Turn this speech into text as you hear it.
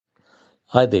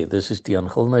Hi there, this is Tian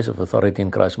Gilnys of Authority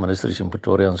in Christ Ministries in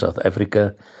Pretoria, South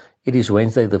Africa. It is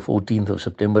Wednesday, the 14th of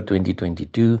September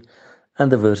 2022,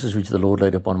 and the verses which the Lord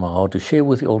laid upon my heart to share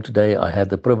with you all today, I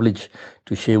had the privilege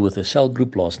to share with a cell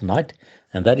group last night,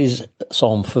 and that is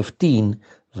Psalm 15,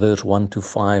 verse 1 to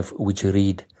 5, which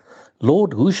read,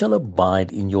 Lord, who shall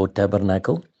abide in your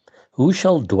tabernacle? Who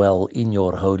shall dwell in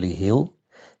your holy hill?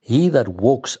 He that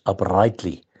walks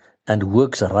uprightly and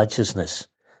works righteousness,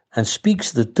 and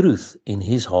speaks the truth in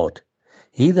his heart.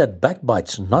 He that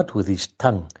backbites not with his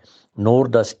tongue, nor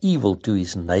does evil to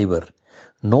his neighbour,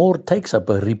 nor takes up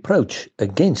a reproach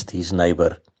against his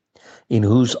neighbour, in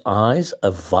whose eyes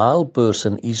a vile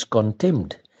person is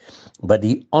contemned, but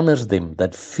he honours them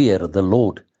that fear the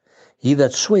Lord. He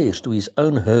that swears to his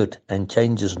own hurt and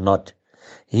changes not,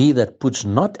 he that puts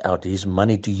not out his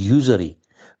money to usury,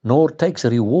 nor takes a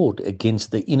reward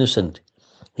against the innocent,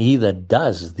 he that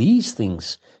does these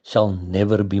things shall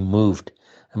never be moved.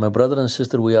 And my brother and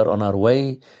sister, we are on our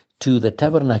way to the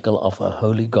tabernacle of a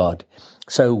holy God.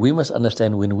 So we must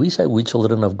understand, when we say we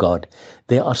children of God,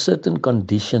 there are certain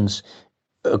conditions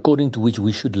according to which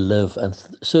we should live, and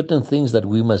certain things that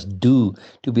we must do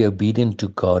to be obedient to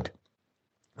God.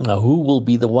 Now, who will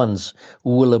be the ones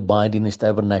who will abide in his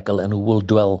tabernacle and who will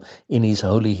dwell in his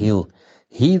holy hill?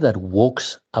 He that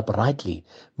walks uprightly,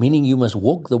 meaning you must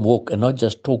walk the walk and not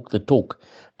just talk the talk,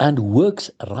 and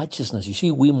works righteousness. You see,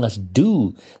 we must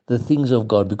do the things of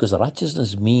God, because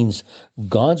righteousness means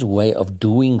God's way of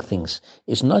doing things.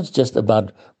 It's not just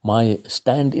about my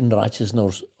stand in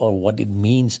righteousness or what it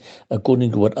means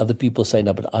according to what other people say,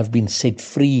 no, but I've been set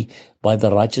free by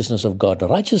the righteousness of God.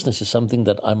 Righteousness is something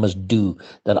that I must do,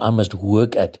 that I must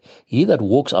work at. He that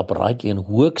walks uprightly and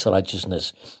works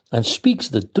righteousness and speaks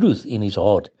the truth in his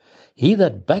heart. He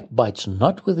that backbites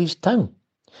not with his tongue,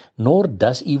 nor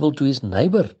does evil to his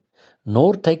neighbor,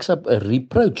 nor takes up a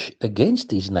reproach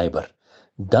against his neighbor.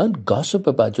 Don't gossip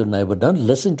about your neighbor. Don't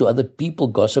listen to other people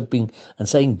gossiping and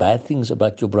saying bad things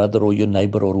about your brother or your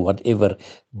neighbor or whatever.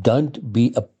 Don't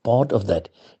be a part of that.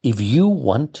 If you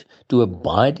want to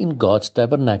abide in God's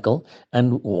tabernacle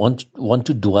and want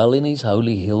to dwell in his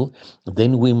holy hill,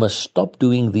 then we must stop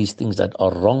doing these things that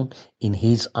are wrong in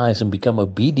his eyes and become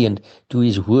obedient to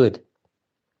his word.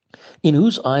 In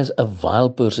whose eyes a vile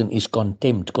person is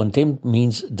contemned. Contempt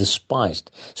means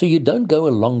despised. So you don't go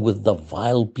along with the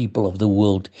vile people of the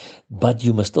world, but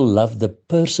you must still love the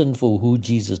person for who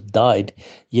Jesus died.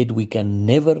 Yet we can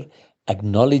never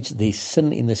acknowledge their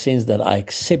sin in the sense that I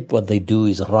accept what they do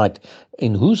is right.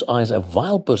 In whose eyes a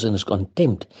vile person is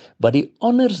contemned, but he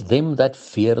honors them that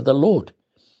fear the Lord.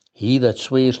 He that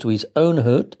swears to his own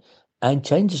hurt and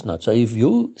changes not. So if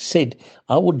you said,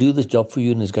 I will do this job for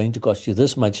you and it's going to cost you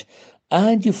this much,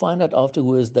 and you find out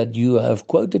afterwards that you have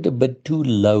quoted a bit too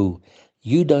low,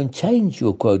 you don't change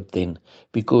your quote then,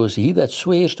 because he that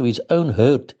swears to his own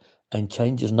hurt and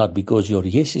changes not, because your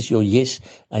yes is your yes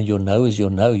and your no is your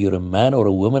no. You're a man or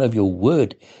a woman of your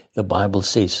word, the Bible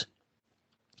says.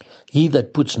 He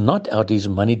that puts not out his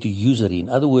money to usury, in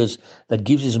other words, that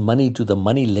gives his money to the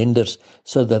money lenders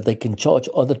so that they can charge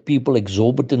other people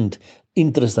exorbitant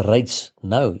interest rates.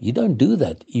 No, you don't do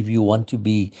that if you want to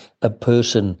be a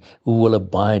person who will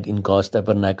abide in God's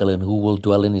tabernacle and who will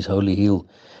dwell in his holy hill.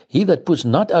 He that puts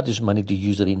not out his money to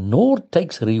usury, nor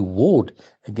takes reward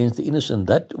against the innocent.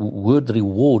 That word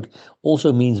reward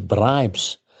also means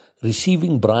bribes.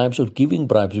 Receiving bribes or giving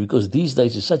bribes, because these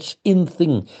days is such in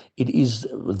thing. It is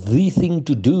the thing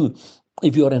to do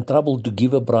if you are in trouble, to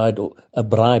give a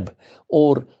bribe,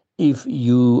 or if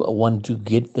you want to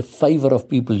get the favor of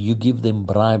people, you give them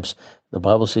bribes. The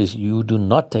Bible says you do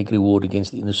not take reward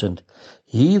against the innocent.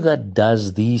 He that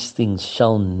does these things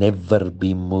shall never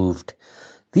be moved.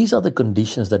 These are the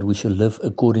conditions that we should live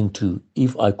according to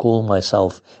if I call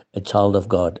myself a child of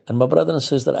God. And my brother and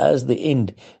sister, as the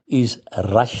end is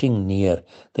rushing near,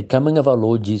 the coming of our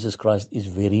Lord Jesus Christ is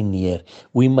very near.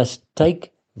 We must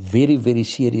take very, very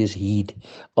serious heed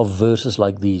of verses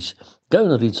like these.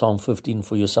 Go and read Psalm 15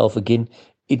 for yourself again.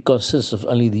 It consists of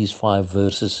only these 5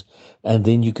 verses. And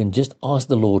then you can just ask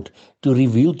the Lord to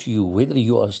reveal to you whether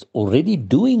you are already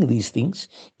doing these things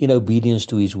in obedience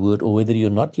to his word, or whether you're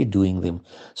not yet doing them,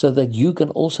 so that you can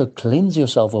also cleanse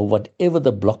yourself of whatever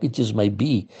the blockages may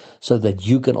be, so that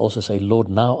you can also say, Lord,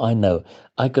 now I know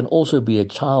I can also be a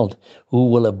child who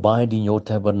will abide in your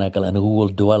tabernacle and who will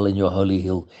dwell in your holy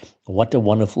hill. What a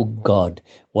wonderful God.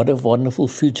 What a wonderful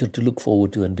future to look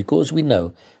forward to. And because we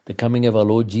know the coming of our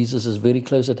Lord Jesus is very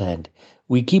close at hand,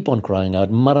 we keep on crying out,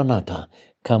 Maranatha,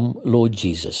 come Lord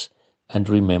Jesus. And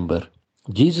remember,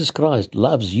 Jesus Christ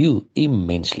loves you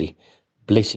immensely. Blessings.